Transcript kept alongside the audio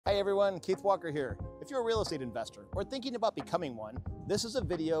Hi everyone, Keith Walker here. If you're a real estate investor or thinking about becoming one, this is a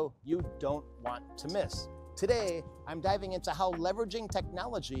video you don't want to miss. Today, I'm diving into how leveraging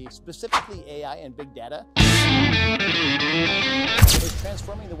technology, specifically AI and big data, is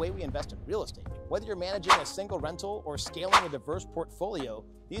transforming the way we invest in real estate. Whether you're managing a single rental or scaling a diverse portfolio,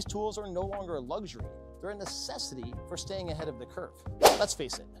 these tools are no longer a luxury. They're a necessity for staying ahead of the curve. Let's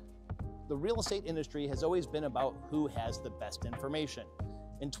face it, the real estate industry has always been about who has the best information.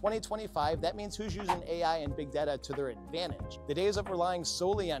 In 2025, that means who's using AI and big data to their advantage. The days of relying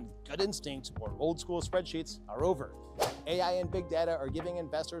solely on gut instinct or old school spreadsheets are over. AI and big data are giving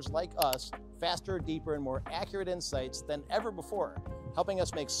investors like us faster, deeper, and more accurate insights than ever before, helping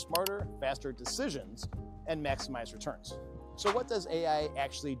us make smarter, faster decisions and maximize returns. So what does AI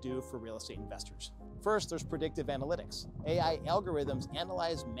actually do for real estate investors? First, there's predictive analytics. AI algorithms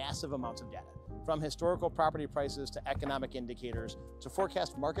analyze massive amounts of data, from historical property prices to economic indicators to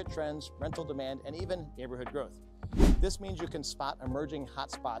forecast market trends, rental demand, and even neighborhood growth. This means you can spot emerging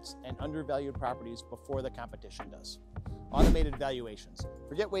hotspots and undervalued properties before the competition does. Automated valuations.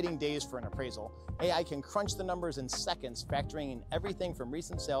 Forget waiting days for an appraisal. AI can crunch the numbers in seconds, factoring in everything from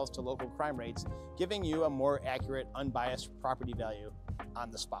recent sales to local crime rates, giving you a more accurate, unbiased property value on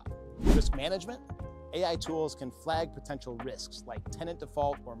the spot. Risk management. AI tools can flag potential risks like tenant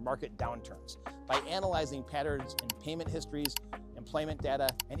default or market downturns by analyzing patterns in payment histories, employment data,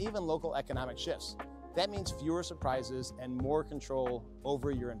 and even local economic shifts. That means fewer surprises and more control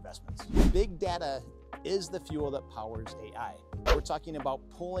over your investments. Big data is the fuel that powers AI. We're talking about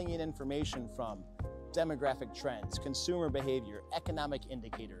pulling in information from demographic trends, consumer behavior, economic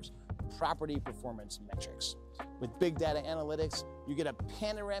indicators, property performance metrics. With big data analytics, you get a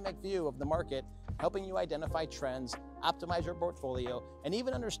panoramic view of the market, helping you identify trends, optimize your portfolio, and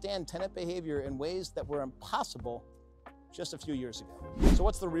even understand tenant behavior in ways that were impossible just a few years ago. So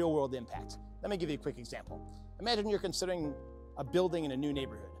what's the real world impact? Let me give you a quick example. Imagine you're considering a building in a new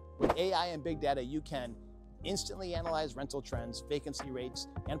neighborhood. With AI and big data, you can instantly analyze rental trends, vacancy rates,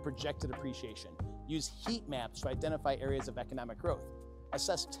 and projected appreciation. Use heat maps to identify areas of economic growth.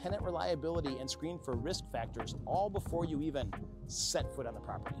 Assess tenant reliability and screen for risk factors all before you even set foot on the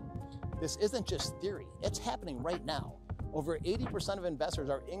property. This isn't just theory, it's happening right now. Over 80% of investors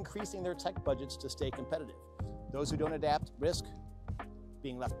are increasing their tech budgets to stay competitive. Those who don't adapt risk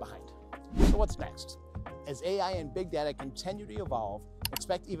being left behind. So what's next? As AI and big data continue to evolve,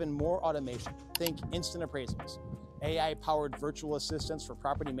 expect even more automation. Think instant appraisals, AI-powered virtual assistants for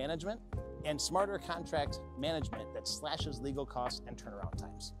property management, and smarter contract management that slashes legal costs and turnaround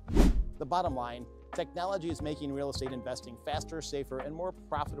times. The bottom line, technology is making real estate investing faster, safer, and more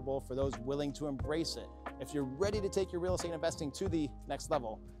profitable for those willing to embrace it. If you're ready to take your real estate investing to the next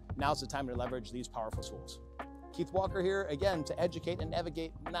level, now's the time to leverage these powerful tools. Keith Walker here, again, to educate and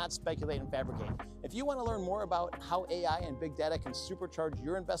navigate, not speculate and fabricate. If you want to learn more about how AI and big data can supercharge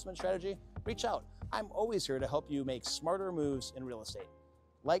your investment strategy, reach out. I'm always here to help you make smarter moves in real estate.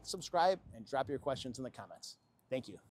 Like, subscribe, and drop your questions in the comments. Thank you.